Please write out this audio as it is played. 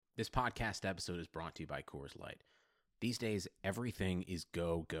This podcast episode is brought to you by Coors Light. These days, everything is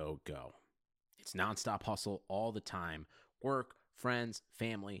go, go, go. It's nonstop hustle all the time. Work, friends,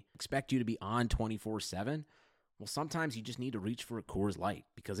 family expect you to be on 24/7. Well, sometimes you just need to reach for a Coors Light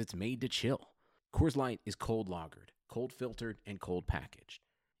because it's made to chill. Coors Light is cold lagered, cold filtered, and cold packaged.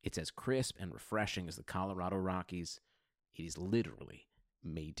 It's as crisp and refreshing as the Colorado Rockies. It is literally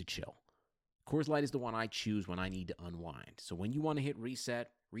made to chill. Coors Light is the one I choose when I need to unwind. So when you want to hit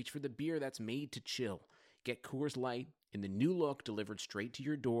reset, reach for the beer that's made to chill. Get Coors Light in the new look delivered straight to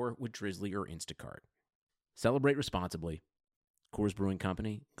your door with Drizzly or Instacart. Celebrate responsibly. Coors Brewing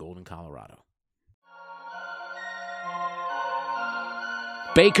Company, Golden, Colorado.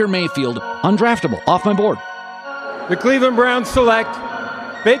 Baker Mayfield, undraftable, off my board. The Cleveland Browns select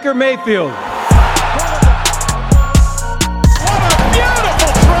Baker Mayfield. What a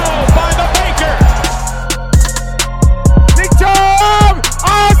beautiful throw by the Baker! Big Tom!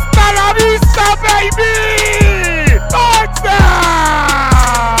 Hasta la vista, baby! Touchdown!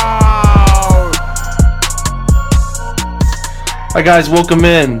 Hi guys, welcome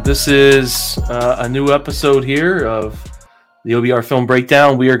in. This is a new episode here of the OBR Film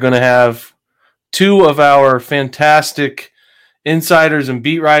Breakdown. We are going to have two of our fantastic insiders and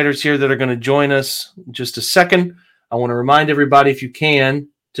beat writers here that are going to join us in just a second. I want to remind everybody, if you can,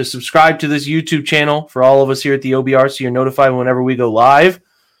 to subscribe to this YouTube channel for all of us here at the OBR so you're notified whenever we go live,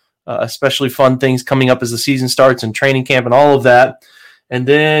 especially fun things coming up as the season starts and training camp and all of that. And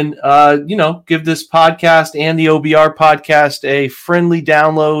then, give this podcast and the OBR podcast a friendly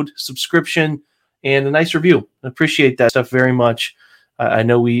download, subscription, and a nice review. I appreciate that stuff very much. I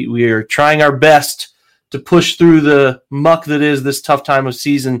know we are trying our best to push through the muck that is this tough time of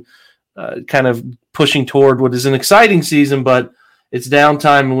season, kind of pushing toward what is an exciting season, but it's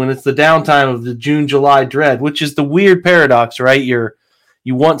downtime. And when it's the downtime of the June-July dread, which is the weird paradox, right?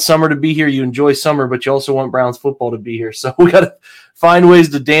 You want summer to be here, you enjoy summer, but you also want Browns football to be here. So we got to find ways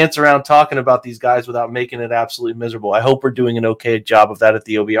to dance around talking about these guys without making it absolutely miserable. I hope we're doing an okay job of that at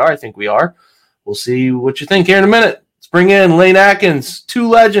the OBR. I think we are. We'll see what you think here in a minute. Let's bring in Lane Adkins, two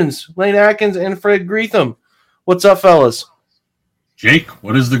legends, Lane Adkins and Fred Greetham. What's up, fellas? Jake,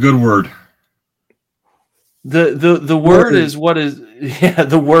 what is the good word? The word is what is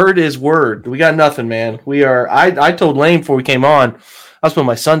the word is word. We got nothing, man. We are I told Lane before we came on, I was putting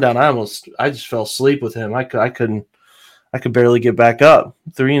my son down. I just fell asleep with him. I could barely get back up.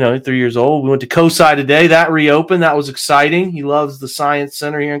 3 years old. We went to COSI today. That reopened. That was exciting. He loves the Science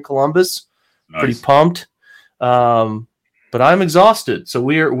Center here in Columbus. Nice. Pretty pumped. But I'm exhausted. So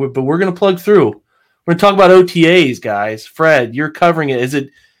we're going to plug through. We're going to talk about OTAs, guys. Fred, you're covering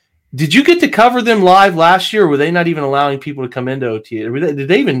it. Did you get to cover them live last year, or were they not even allowing people to come into OTA? They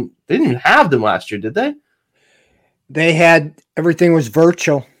didn't even have them last year, did they? They had, everything was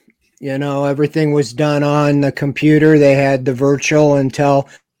virtual. Everything was done on the computer. They had the virtual until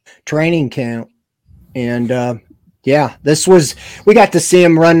training camp. And, we got to see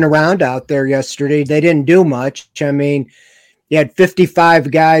them running around out there yesterday. They didn't do much. I mean, you had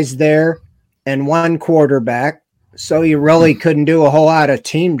 55 guys there and one quarterback. So you really couldn't do a whole lot of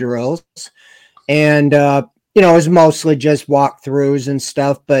team drills. And, it was mostly just walkthroughs and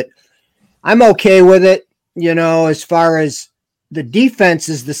stuff, but I'm okay with it. As far as the defense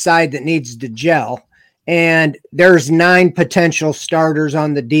is the side that needs to gel, and there's 9 potential starters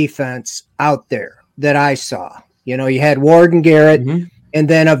on the defense out there that I saw. You had Ward and Garrett, and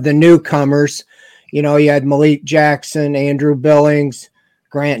then of the newcomers, you had Malik Jackson, Andrew Billings,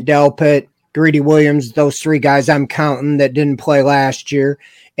 Grant Delpit, Greedy Williams, those 3 guys I'm counting that didn't play last year.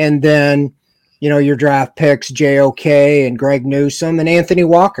 And then, your draft picks, JOK and Greg Newsome and Anthony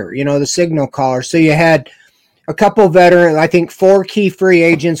Walker, the signal caller. So you had a couple veterans. I think 4 key free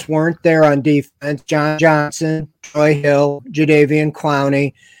agents weren't there on defense. John Johnson, Troy Hill, Jadeveon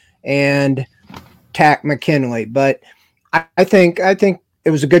Clowney, and Tack McKinley. But I think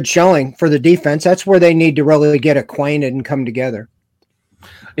it was a good showing for the defense. That's where they need to really get acquainted and come together.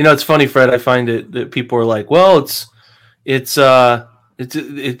 It's funny, Fred. I find it that people are like, well, they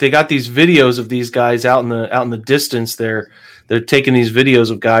got these videos of these guys out in the distance. They're taking these videos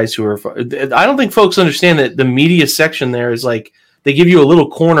of guys who are. I don't think folks understand that the media section there is like they give you a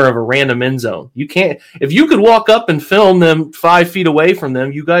little corner of a random end zone. You can't, if you could walk up and film them 5 feet away from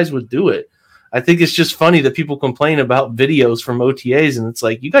them, you guys would do it. I think it's just funny that people complain about videos from OTAs, and it's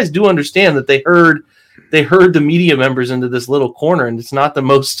like, you guys do understand that they heard the media members into this little corner, and it's not the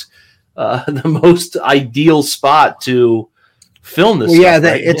most ideal spot to film this. Well,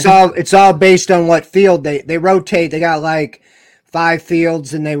 stuff, right? It's all based on what field they rotate. They got like 5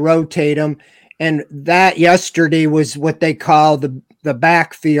 fields, and they rotate them. And that yesterday was what they call the the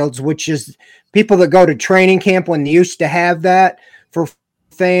backfields, which is people that go to training camp when they used to have that for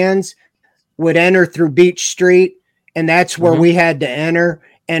fans would enter through Beach Street, and that's where we had to enter,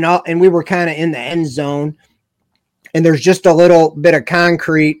 and we were kind of in the end zone, and there's just a little bit of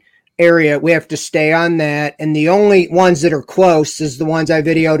concrete area. We have to stay on that, and the only ones that are close is the ones I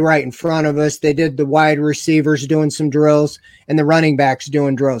videoed right in front of us. They did the wide receivers doing some drills and the running backs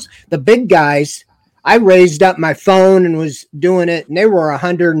doing drills. The big guys, I raised up my phone and was doing it, and they were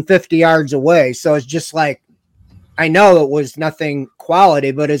 150 yards away. So it's just like, I know it was nothing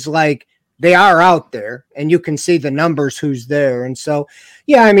quality, but it's like they are out there, and you can see the numbers who's there. And so,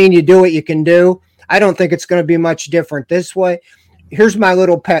 yeah, I mean, you do what you can do. I don't think it's going to be much different this way. Here's my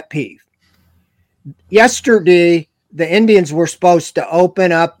little pet peeve. Yesterday, the Indians were supposed to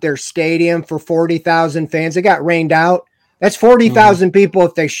open up their stadium for 40,000 fans. It got rained out. That's 40,000 people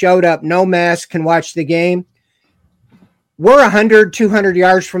if they showed up, no mask, can watch the game. We're 100, 200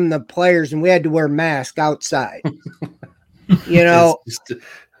 yards from the players, and we had to wear masks outside. You know,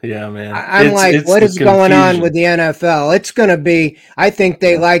 yeah, man. I'm like, what is going on with the NFL? It's going to be, I think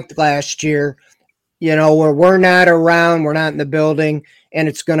they liked last year, you know, where we're not around, we're not in the building, and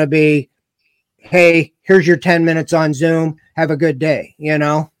it's going to be, hey, here's your 10 minutes on Zoom. Have a good day, you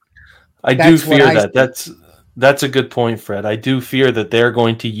know? I do fear that. That's a good point, Fred. I do fear that they're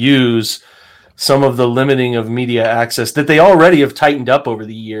going to use some of the limiting of media access that they already have tightened up over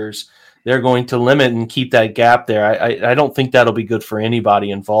the years. They're going to limit and keep that gap there. I don't think that'll be good for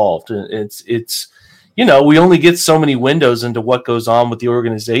anybody involved. It's you know, we only get so many windows into what goes on with the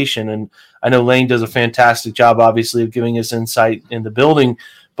organization. And I know Lane does a fantastic job, obviously, of giving us insight in the building,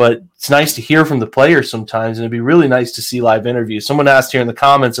 but it's nice to hear from the players sometimes. And it'd be really nice to see live interviews. Someone asked here in the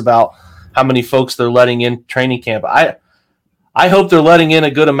comments about how many folks they're letting in training camp. I hope they're letting in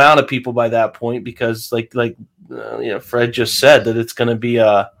a good amount of people by that point, because like you know, Fred just said that it's going to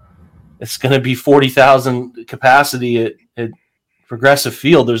be 40,000 capacity at Progressive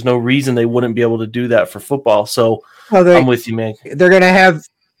Field. There's no reason they wouldn't be able to do that for football. So I'm with you, man. They're going to have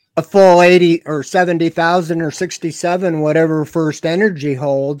a full 80 or 70,000 or 67, whatever First Energy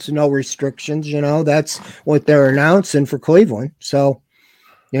holds, no restrictions. You know, that's what they're announcing for Cleveland. So,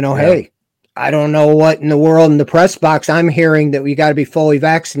 you know, hey, I don't know what in the world in the press box. I'm hearing that we got to be fully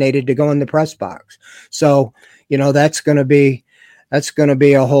vaccinated to go in the press box. So, you know, that's going to be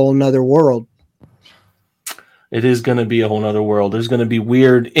a whole nother world. It is going to be a whole nother world. There's going to be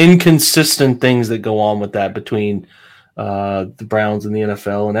weird, inconsistent things that go on with that between the Browns and the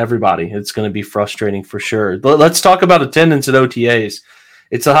NFL and everybody. It's going to be frustrating for sure. But let's talk about attendance at OTAs.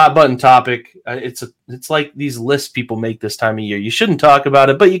 It's a hot button topic. It's like these lists people make this time of year. You shouldn't talk about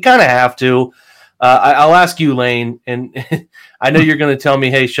it, but you kind of have to. I'll ask you, Lane, and I know you're going to tell me,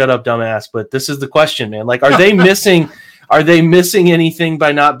 hey, shut up, dumbass, but this is the question, man. Like, are they missing anything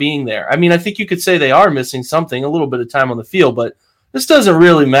by not being there? I mean, I think you could say they are missing something, a little bit of time on the field, but this doesn't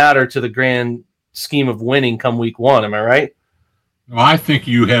really matter to the grand scheme of winning come week one. Am I right? Well, I think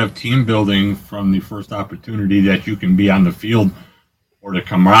you have team building from the first opportunity that you can be on the field, or the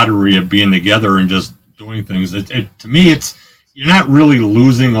camaraderie of being together and just doing things. To me, you're not really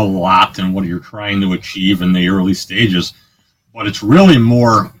losing a lot in what you're trying to achieve in the early stages, but it's really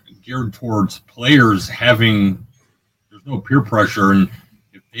more geared towards players having, there's no peer pressure, and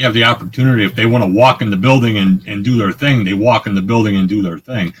if they have the opportunity, if they want to walk in the building and do their thing, they walk in the building and do their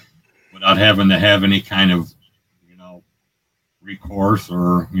thing without having to have any kind of, you know, recourse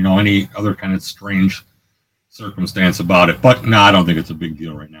or, you know, any other kind of strange circumstance about it. But no, I don't think it's a big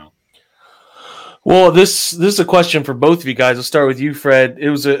deal right now. Well, this is a question for both of you guys. I'll start with you, Fred.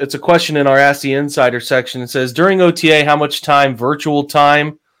 It's a question in our Ask the Insider section. It says, during OTA, how much time, virtual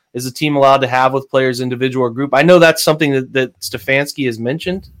time, is the team allowed to have with players, individual or group? I know that's something that Stefanski has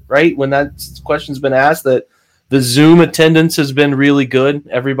mentioned, right? When that question's been asked, that the Zoom attendance has been really good.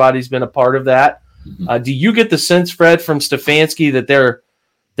 Everybody's been a part of that. Do you get the sense, Fred, from Stefanski that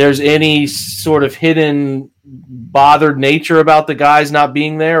there's any sort of hidden bothered nature about the guys not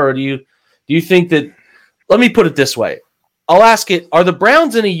being there? Or do you think that, let me put it this way. I'll ask it, are the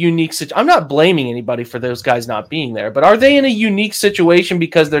Browns in a unique situation? I'm not blaming anybody for those guys not being there, but are they in a unique situation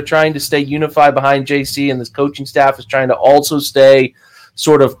because they're trying to stay unified behind JC, and this coaching staff is trying to also stay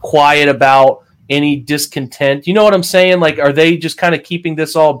sort of quiet about any discontent? You know what I'm saying? Like, are they just kind of keeping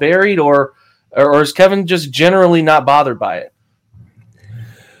this all buried, or is Kevin just generally not bothered by it?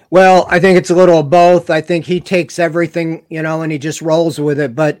 Well, I think it's a little of both. I think he takes everything, you know, and he just rolls with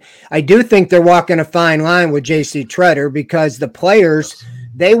it. But I do think they're walking a fine line with J.C. Tretter, because the players,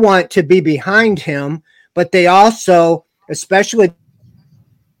 they want to be behind him, but they also, especially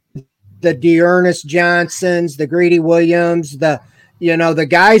the Dearness Johnsons, the Greedy Williams, the the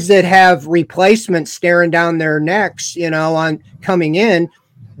guys that have replacements staring down their necks, on coming in,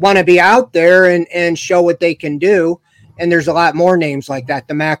 want to be out there and show what they can do. And there's a lot more names like that,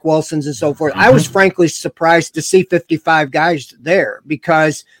 the Mac Wilsons and so forth. I was frankly surprised to see 55 guys there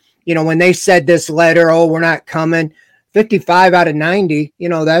because, when they said this letter, oh, we're not coming, 55 out of 90,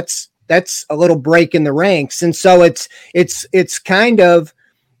 that's a little break in the ranks. And so it's kind of,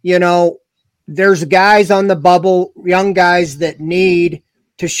 there's guys on the bubble, young guys that need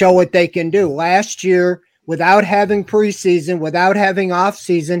to show what they can do. Last year, without having preseason, without having off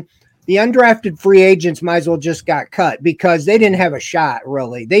season, the undrafted free agents might as well just got cut because they didn't have a shot,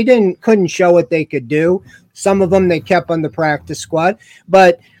 really. They couldn't show what they could do. Some of them they kept on the practice squad,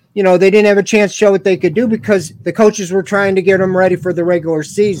 but they didn't have a chance to show what they could do because the coaches were trying to get them ready for the regular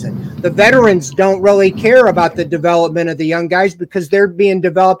season. The veterans don't really care about the development of the young guys because they're being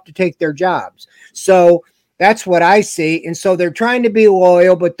developed to take their jobs. So that's what I see. And so they're trying to be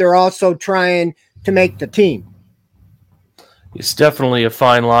loyal, but they're also trying to make the team. It's definitely a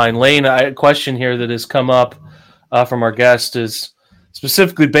fine line. Lane, a question here that has come up from our guest is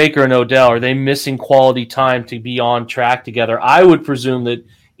specifically Baker and Odell. Are they missing quality time to be on track together? I would presume that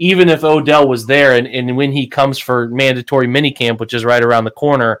even if Odell was there and when he comes for mandatory minicamp, which is right around the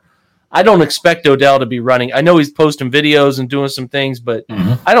corner, I don't expect Odell to be running. I know he's posting videos and doing some things, but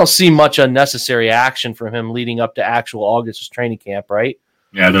I don't see much unnecessary action from him leading up to actual August training camp, right?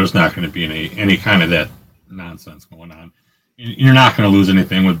 Yeah, there's not going to be any kind of that nonsense going on. You're not going to lose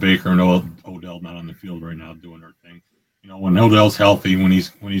anything with Baker and Odell not on the field right now doing their thing. When Odell's healthy, when he's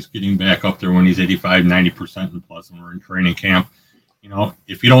getting back up there, when he's 85, 90% and plus, and we're in training camp,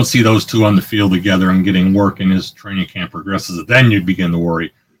 if you don't see those two on the field together and getting work and his training camp progresses, then you'd begin to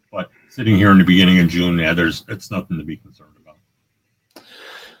worry. But sitting here in the beginning of June, it's nothing to be concerned about.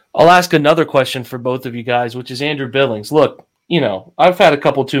 I'll ask another question for both of you guys, which is Andrew Billings. Look, I've had a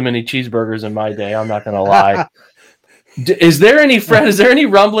couple too many cheeseburgers in my day. I'm not going to lie. Is there any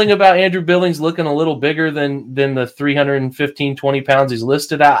rumbling about Andrew Billings looking a little bigger than the 315, 20 pounds he's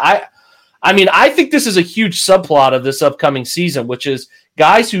listed at? I think this is a huge subplot of this upcoming season, which is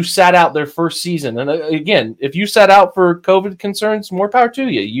guys who sat out their first season. And again, if you sat out for COVID concerns, more power to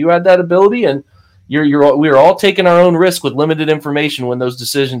you. You had that ability, and we were all taking our own risk with limited information when those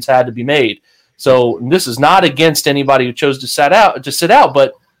decisions had to be made. So this is not against anybody who chose to sit out,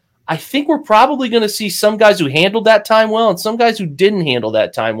 but I think we're probably going to see some guys who handled that time well and some guys who didn't handle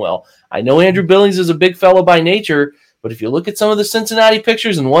that time well. I know Andrew Billings is a big fellow by nature, but if you look at some of the Cincinnati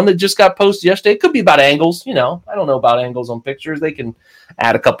pictures and one that just got posted yesterday, it could be about angles. I don't know about angles on pictures. They can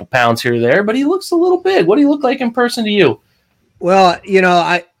add a couple pounds here or there, but he looks a little big. What do you look like in person to you? Well,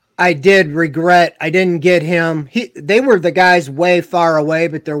 I did regret I didn't get him. They were the guys way far away,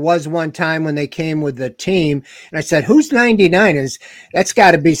 but there was one time when they came with the team, and I said, "Who's 99?" That's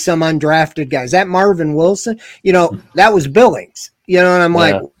got to be some undrafted guy. Is that Marvin Wilson? That was Billings. And I'm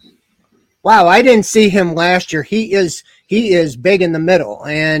like, wow, I didn't see him last year. He is big in the middle,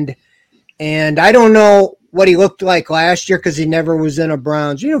 and I don't know what he looked like last year because he never was in a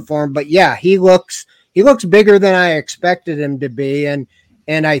Browns uniform. But yeah, he looks bigger than I expected him to be, and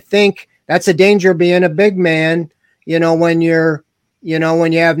I think that's a danger of being a big man, when you're,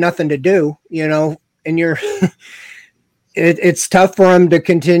 when you have nothing to do, and you're, it's tough for him to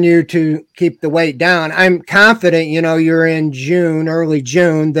continue to keep the weight down. I'm confident, you're in early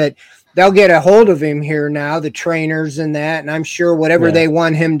June, that they'll get a hold of him here now, the trainers and that, and I'm sure whatever they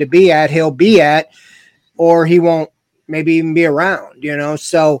want him to be at, he'll be at, or he won't maybe even be around,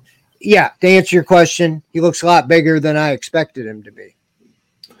 So, yeah, to answer your question, he looks a lot bigger than I expected him to be.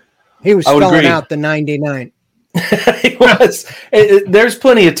 He was filling out the 99. He was. There's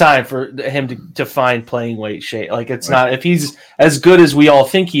plenty of time for him to find playing weight shape. Like it's not, if he's as good as we all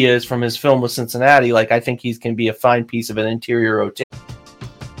think he is from his film with Cincinnati, like I think he can be a fine piece of an interior rotation.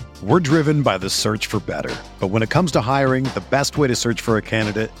 We're driven by the search for better. But when it comes to hiring, the best way to search for a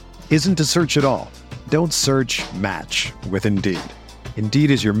candidate isn't to search at all. Don't search, match with Indeed.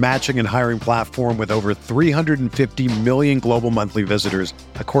 Indeed is your matching and hiring platform with over 350 million global monthly visitors,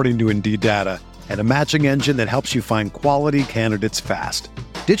 according to Indeed data, and a matching engine that helps you find quality candidates fast.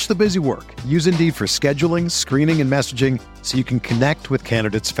 Ditch the busy work. Use Indeed for scheduling, screening, and messaging so you can connect with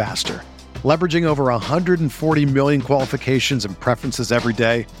candidates faster. Leveraging over 140 million qualifications and preferences every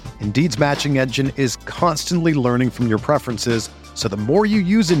day, Indeed's matching engine is constantly learning from your preferences, so the more you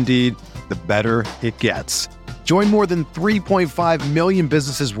use Indeed, the better it gets. Join more than 3.5 million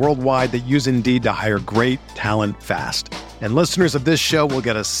businesses worldwide that use Indeed to hire great talent fast. And listeners of this show will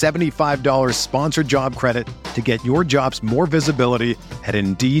get a $75 sponsored job credit to get your jobs more visibility at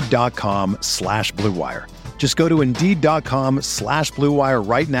Indeed.com/Blue Wire. Just go to Indeed.com/Blue Wire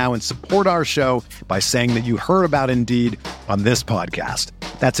right now and support our show by saying that you heard about Indeed on this podcast.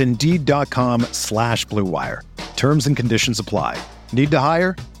 That's Indeed.com/Blue Wire. Terms and conditions apply. Need to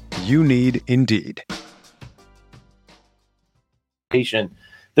hire? You need Indeed.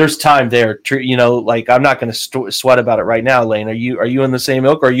 There's time there. Like I'm not going to sweat about it right now, Lane. Are you in the same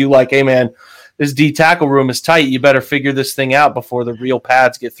ilk? Or are you like, hey man, this D tackle room is tight. You better figure this thing out before the real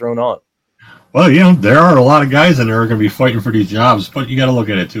pads get thrown on. Well, there are a lot of guys in there who are going to be fighting for these jobs, but you got to look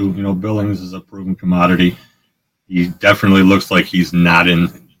at it too. Billings is a proven commodity. He definitely looks like he's not in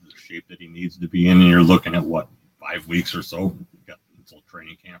the shape that he needs to be in, and you're looking at 5 weeks or so. Got until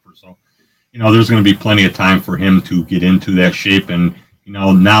training camp or so. There's going to be plenty of time for him to get into that shape, and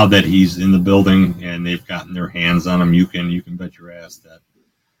now that he's in the building and they've gotten their hands on him, you can bet your ass that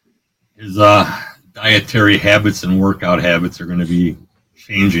his dietary habits and workout habits are going to be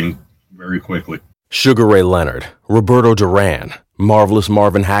changing very quickly. Sugar Ray Leonard, Roberto Duran, Marvelous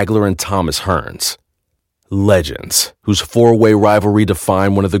Marvin Hagler, and Thomas Hearns. Legends, whose four-way rivalry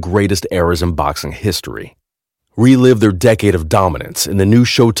defined one of the greatest eras in boxing history. Relive their decade of dominance in the new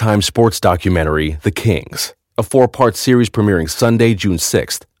Showtime sports documentary, The Kings, a 4-part series premiering Sunday, June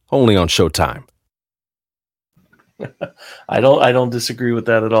 6th, only on Showtime. I don't disagree with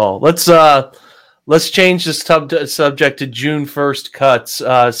that at all. Let's change the subject to June 1st cuts.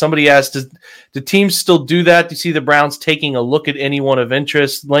 Somebody asked, do teams still do that? Do you see the Browns taking a look at anyone of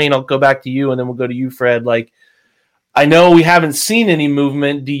interest? Lane, I'll go back to you, and then we'll go to you, Fred. I know we haven't seen any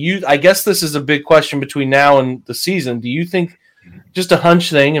movement. I guess this is a big question between now and the season. Do you think, just a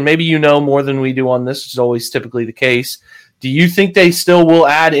hunch thing, and maybe more than we do on this, which is always typically the case, do you think they still will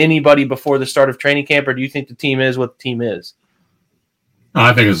add anybody before the start of training camp, or do you think the team is what the team is?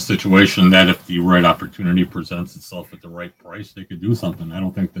 I think it's a situation that if the right opportunity presents itself at the right price, they could do something. I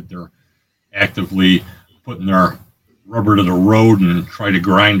don't think that they're actively putting their rubber to the road and try to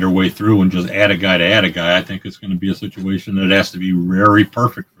grind their way through and just add a guy. I think it's going to be a situation that has to be very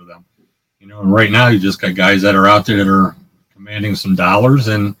perfect for them. And right now you just got guys that are out there that are commanding some dollars,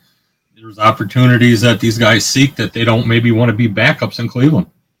 and there's opportunities that these guys seek that they don't maybe want to be backups in Cleveland.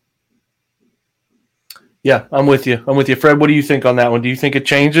 Yeah, I'm with you. Fred, what do you think on that one? Do you think it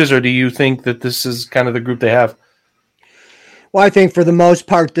changes, or do you think that this is kind of the group they have? Well, I think for the most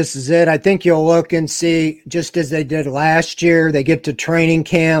part, this is it. I think you'll look and see, just as they did last year, they get to training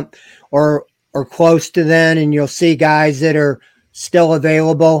camp or close to then, and you'll see guys that are still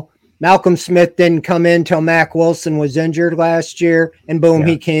available. Malcolm Smith didn't come in till Mack Wilson was injured last year, and boom,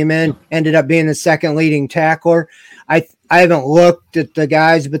 he came in, ended up being the second leading tackler. I haven't looked at the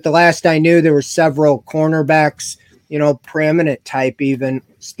guys, but the last I knew, there were several cornerbacks, preeminent type, even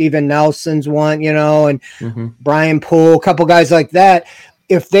Steven Nelson's one, and Brian Poole, a couple guys like that.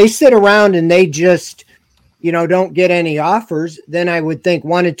 If they sit around and they just, don't get any offers, then I would think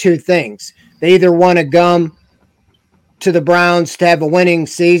one of two things. They either want to come to the Browns to have a winning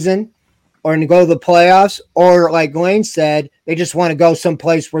season or to go to the playoffs, or like Lane said, they just want to go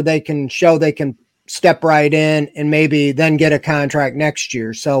someplace where they can show they can step right in and maybe then get a contract next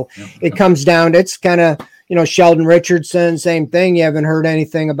year. So it comes down to, it's kind of, Sheldon Richardson, same thing. You haven't heard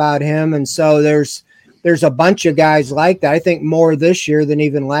anything about him. And so there's a bunch of guys like that. I think more this year than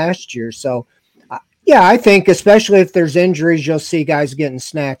even last year. So I think especially if there's injuries, you'll see guys getting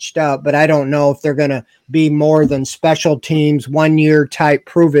snatched up, but I don't know if they're going to be more than special teams, 1 year type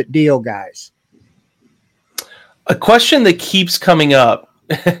prove it deal guys. A question that keeps coming up,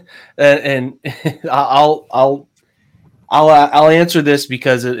 and I'll answer this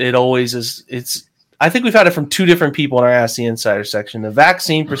because it always is. I think we've had it from two different people in our Ask the Insider section. The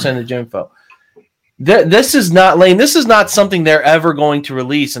vaccine percentage info. This is not, Lane. This is not something they're ever going to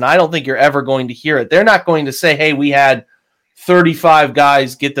release, and I don't think you're ever going to hear it. They're not going to say, "Hey, we had 35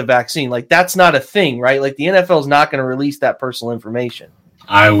 guys get the vaccine." That's not a thing, right? The NFL is not going to release that personal information.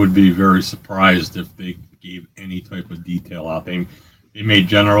 I would be very surprised if they gave any type of detail out. They may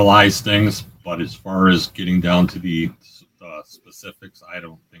generalize things, but as far as getting down to the specifics, I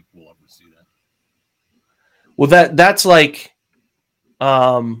don't think we'll ever see that. Well, that's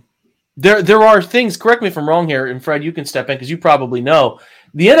there are things, correct me if I'm wrong here, and Fred, you can step in because you probably know.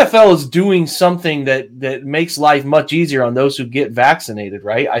 The NFL is doing something that makes life much easier on those who get vaccinated,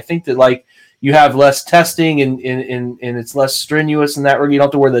 right? I think that you have less testing and it's less strenuous in that regard. You don't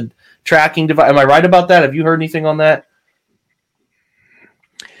have to wear the tracking device. Am I right about that? Have you heard anything on that?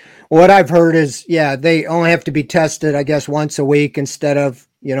 What I've heard is, they only have to be tested, I guess, once a week instead of,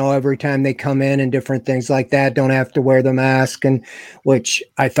 every time they come in and different things like that. Don't have to wear the mask, and which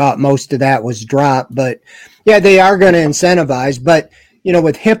I thought most of that was dropped. But, they are going to incentivize. But,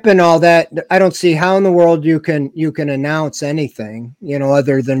 with hip and all that, I don't see how in the world you can announce anything,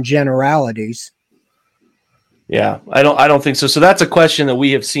 other than generalities. Yeah, I don't think so. So that's a question that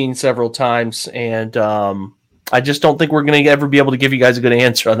we have seen several times, and I just don't think we're going to ever be able to give you guys a good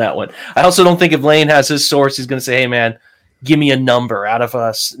answer on that one. I also don't think if Lane has his source, he's going to say, "Hey, man, give me a number out of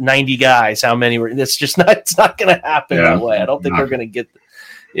us 90 guys. How many were?" It's just not. It's not going to happen that way. I don't think we're going to get.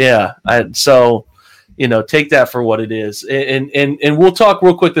 Yeah. So, take that for what it is, and we'll talk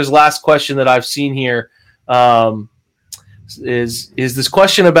real quick. This last question that I've seen here is this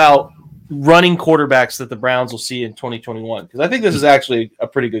question about running quarterbacks that the Browns will see in 2021, because I think this is actually a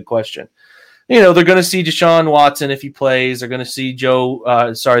pretty good question. They're going to see Deshaun Watson if he plays. They're going to see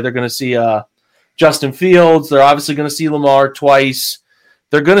they're going to see Justin Fields. They're obviously going to see Lamar twice.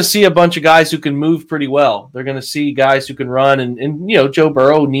 They're going to see a bunch of guys who can move pretty well. They're going to see guys who can run, and Joe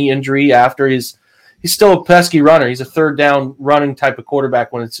Burrow, knee injury after he's still a pesky runner. He's a third down running type of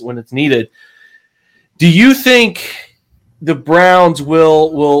quarterback when it's needed. Do you think the Browns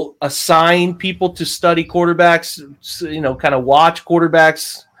will assign people to study quarterbacks, kind of watch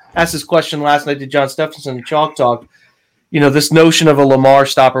quarterbacks? Asked this question last night to John Stephenson in Chalk Talk. This notion of a Lamar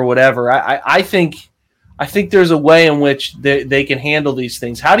stop or whatever. I think there's a way in which they can handle these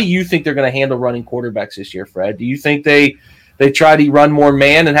things. How do you think they're going to handle running quarterbacks this year, Fred? Do you think they try to run more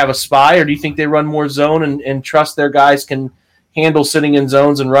man and have a spy, or do you think they run more zone and trust their guys can handle sitting in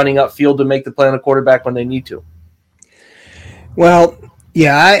zones and running upfield to make the play on a quarterback when they need to? Well,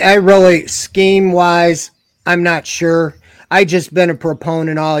 yeah, I really, scheme-wise, I'm not sure. I just been a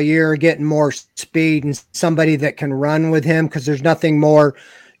proponent all year of getting more speed and somebody that can run with him, because there's nothing more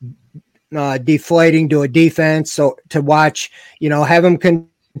deflating to a defense. So to watch, have him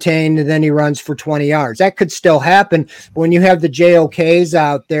contained and then he runs for 20 yards. That could still happen. But when you have the JOKs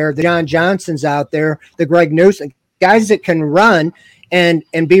out there, the John Johnsons out there, the Greg Newsom, guys that can run and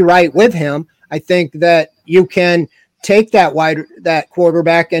be right with him, I think that you can take that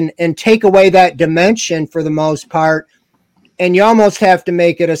quarterback and take away that dimension for the most part. And you almost have to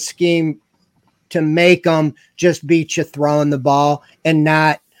make it a scheme to make them just beat you throwing the ball and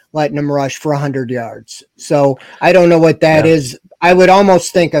not letting them rush for 100 yards. So I don't know what that is. I would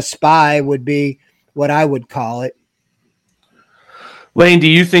almost think a spy would be what I would call it. Lane, do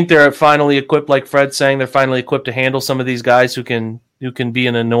you think they're finally equipped, like Fred's saying, they're finally equipped to handle some of these guys who can be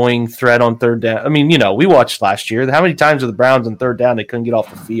an annoying threat on third down? I mean, we watched last year. How many times are the Browns on third down they couldn't get off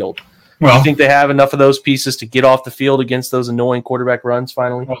the field? Well, do you think they have enough of those pieces to get off the field against those annoying quarterback runs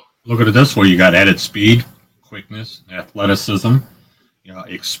finally? Well, look at it this way. You got added speed, quickness, athleticism,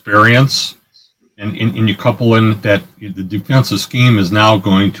 experience, and you couple in that the defensive scheme is now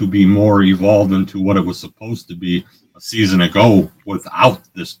going to be more evolved into what it was supposed to be a season ago without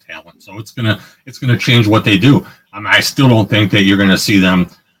this talent. So it's gonna change what they do. I mean, I still don't think that you're going to see them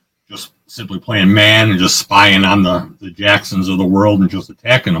just simply playing man and just spying on the Jacksons of the world and just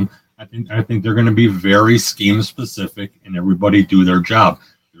attacking them. I think they're going to be very scheme specific and everybody do their job.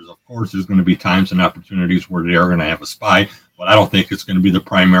 There's going to be times and opportunities where they are going to have a spy, but I don't think it's going to be the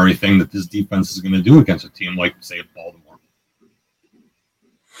primary thing that this defense is going to do against a team like, say, Baltimore.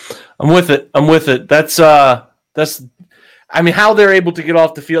 I'm with it. That's I mean, how they're able to get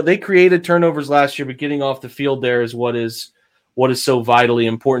off the field. They created turnovers last year, but getting off the field there is what is so vitally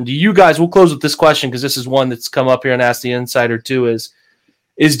important. Do you guys, we'll close with this question because this is one that's come up here and Ask the Insider too, is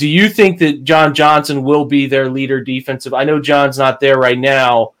do you think that John Johnson will be their leader defensive? I know John's not there right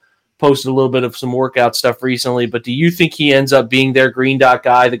now, posted a little bit of some workout stuff recently, but do you think he ends up being their green dot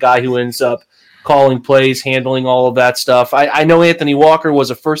guy, the guy who ends up calling plays, handling all of that stuff? I know Anthony Walker was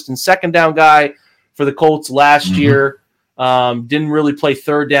a first and second down guy for the Colts last year. Didn't really play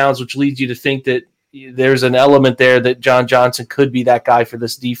third downs, which leads you to think that there's an element there that John Johnson could be that guy for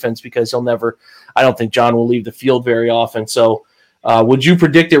this defense, because I don't think John will leave the field very often. So would you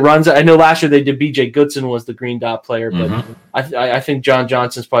predict it runs? I know last year they did BJ Goodson was the green dot player, but I think John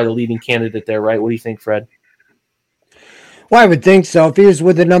Johnson's probably the leading candidate there, right? What do you think, Fred? Well, I would think so. If he was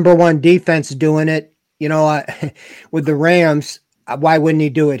with the number one defense doing it, with the Rams, why wouldn't he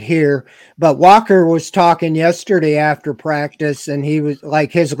do it here? But Walker was talking yesterday after practice, and he was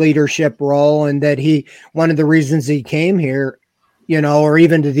like his leadership role, and that one of the reasons he came here, or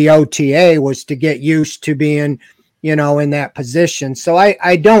even to the OTA, was to get used to being, in that position. So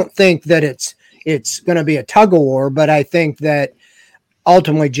I don't think that it's going to be a tug of war, but I think that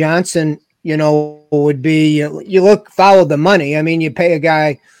ultimately Johnson, would be, follow the money. I mean, you pay a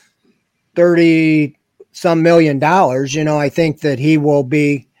guy $30 some million, I think that he will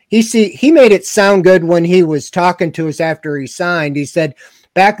be, he made it sound good when he was talking to us after he signed. He said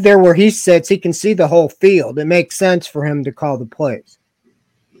back there where he sits, he can see the whole field. It makes sense for him to call the plays.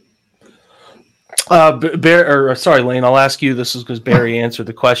 Sorry, Lane. I'll ask you. This is because Barry answered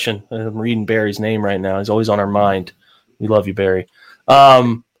the question. I'm reading Barry's name right now. He's always on our mind. We love you, Barry.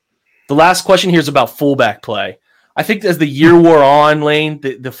 The last question here is about fullback play. I think as the year wore on, Lane,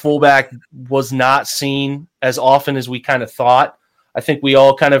 the fullback was not seen as often as we kind of thought. I think we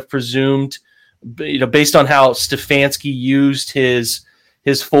all kind of presumed, based on how Stefanski used his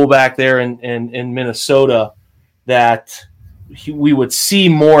fullback there in Minnesota, that we would see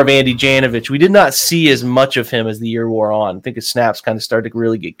more of Andy Janovich. We did not see as much of him as the year wore on. I think his snaps kind of started to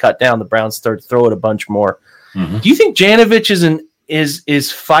really get cut down. The Browns started to throw it a bunch more. Mm-hmm. Do you think Janovich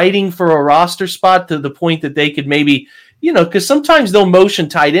is fighting for a roster spot to the point that they could maybe, because sometimes they'll motion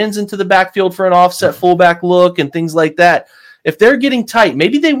tight ends into the backfield for an offset fullback look and things like that. If they're getting tight,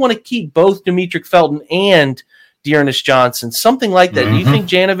 maybe they want to keep both Demetric Felton and Dearness Johnson, something like that. Mm-hmm. Do you think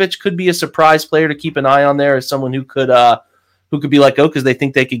Janovich could be a surprise player to keep an eye on there as someone who could be let go because they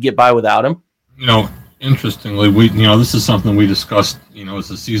think they could get by without him? Interestingly, this is something we discussed, as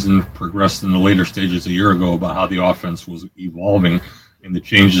the season progressed in the later stages a year ago about how the offense was evolving and the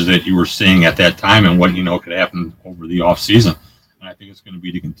changes that you were seeing at that time and what, could happen over the offseason. And I think it's going to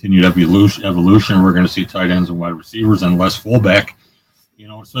be the continued evolution. We're going to see tight ends and wide receivers and less fullback,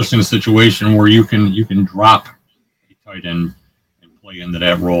 especially in a situation where you can drop a tight end and play into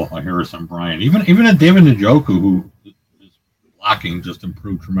that role, like Harrison Bryant. Even a David Njoku, who is blocking, just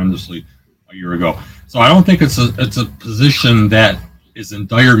improved tremendously a year ago. So I don't think it's a position that is in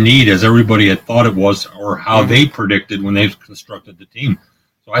dire need as everybody had thought it was or how they predicted when they constructed the team.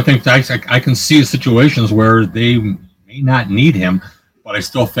 So I think I can see situations where they may not need him, but I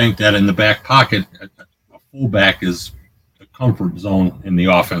still think that in the back pocket, a fullback is the comfort zone in the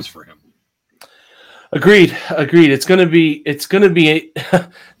offense for him. Agreed. It's going to be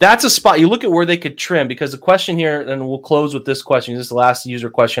that's a spot you look at where they could trim, because the question here, and we'll close with this question. This is the last user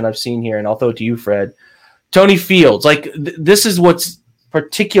question I've seen here, and I'll throw it to you, Fred. Tony Fields, this is what's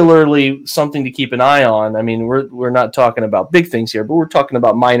particularly something to keep an eye on. I mean, we're not talking about big things here, but we're talking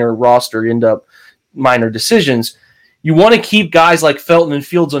about minor roster, minor decisions. You want to keep guys like Felton and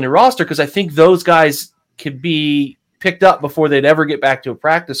Fields on your roster because I think those guys could be picked up before they'd ever get back to a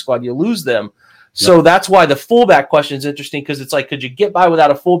practice squad. You lose them. So that's why the fullback question is interesting, because it's like, could you get by without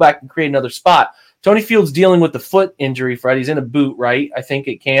a fullback and create another spot? Tony Fields dealing with the foot injury, Fred. He's in a boot, right? I think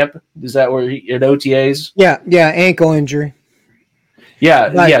at camp. Is that where at OTAs? Yeah, ankle injury. Yeah,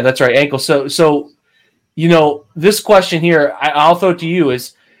 that's right, ankle. So this question here, I'll throw it to you.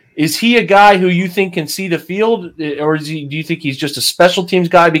 Is he a guy who you think can see the field, or do you think he's just a special teams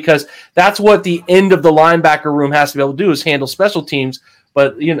guy? Because that's what the end of the linebacker room has to be able to do, is handle special teams.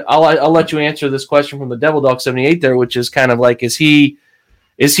 But I'll let you answer this question from the Devil Dog 78 there, which is kind of like, is he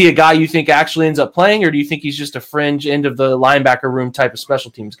a guy you think actually ends up playing, or do you think he's just a fringe end of the linebacker room type of special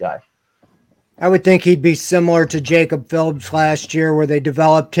teams guy? I would think he'd be similar to Jacob Phillips last year, where they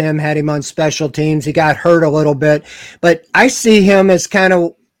developed him, had him on special teams. He got hurt a little bit, but I see him as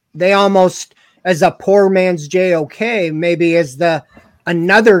they almost as a poor man's JOK, maybe as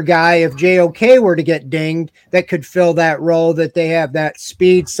another guy, if JOK were to get dinged, that could fill that role, that they have that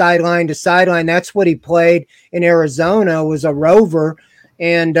speed sideline to sideline. That's what he played in Arizona, was a rover.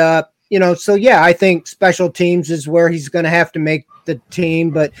 And, I think special teams is where he's going to have to make the team.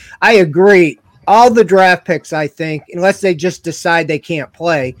 But I agree. All the draft picks, I think, unless they just decide they can't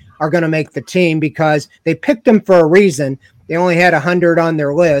play, are going to make the team because they picked them for a reason. They only had 100 on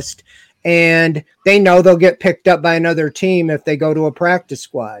their list. And they know they'll get picked up by another team if they go to a practice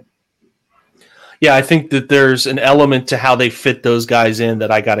squad. Yeah, I think that there's an element to how they fit those guys in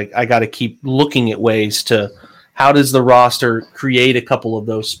that I gotta keep looking at ways to how does the roster create a couple of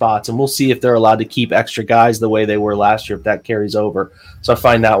those spots, and we'll see if they're allowed to keep extra guys the way they were last year, if that carries over. So I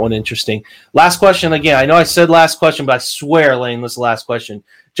find that one interesting. Last question again. I know I said last question, but I swear, Lane, this is the last question.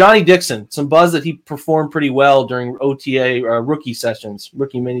 Johnny Dixon, some buzz that he performed pretty well during OTA rookie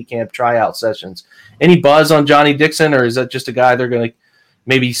minicamp tryout sessions. Any buzz on Johnny Dixon, or is that just a guy they're going to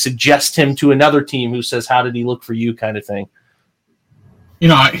maybe suggest him to another team who says, how did he look for you kind of thing?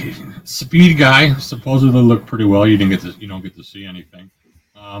 Speed guy, supposedly looked pretty well. You don't get to see anything.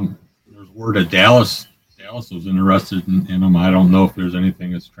 There's word that Dallas was interested in him. I don't know if there's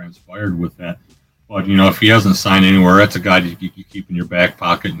anything that's transpired with that. But, if he hasn't signed anywhere, that's a guy you keep in your back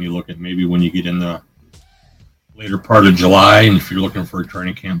pocket, and you look at maybe when you get in the later part of July, and if you're looking for a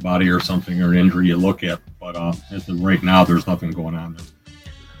training camp body or something or an injury, you look at. But as of right now, there's nothing going on there.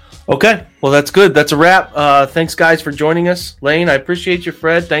 Okay, well, that's good. That's a wrap. Thanks, guys, for joining us. Lane, I appreciate you.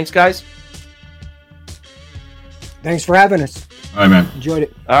 Fred, thanks, guys. Thanks for having us. All right, man. Enjoyed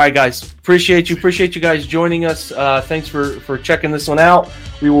it. All right, guys. Appreciate you guys joining us. Thanks for checking this one out.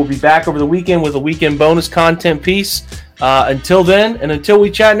 We will be back over the weekend with a weekend bonus content piece. Until then, and until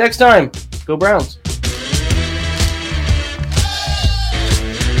we chat next time, go Browns.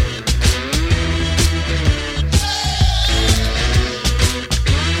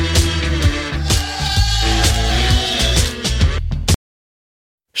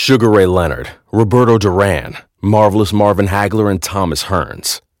 Sugar Ray Leonard, Roberto Duran, Marvelous Marvin Hagler, and Thomas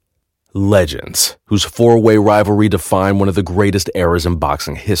Hearns. Legends, whose four-way rivalry defined one of the greatest eras in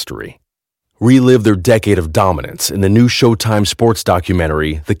boxing history. Relive their decade of dominance in the new Showtime sports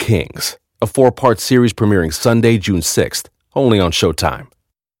documentary, The Kings, a 4-part series premiering Sunday, June 6th, only on Showtime.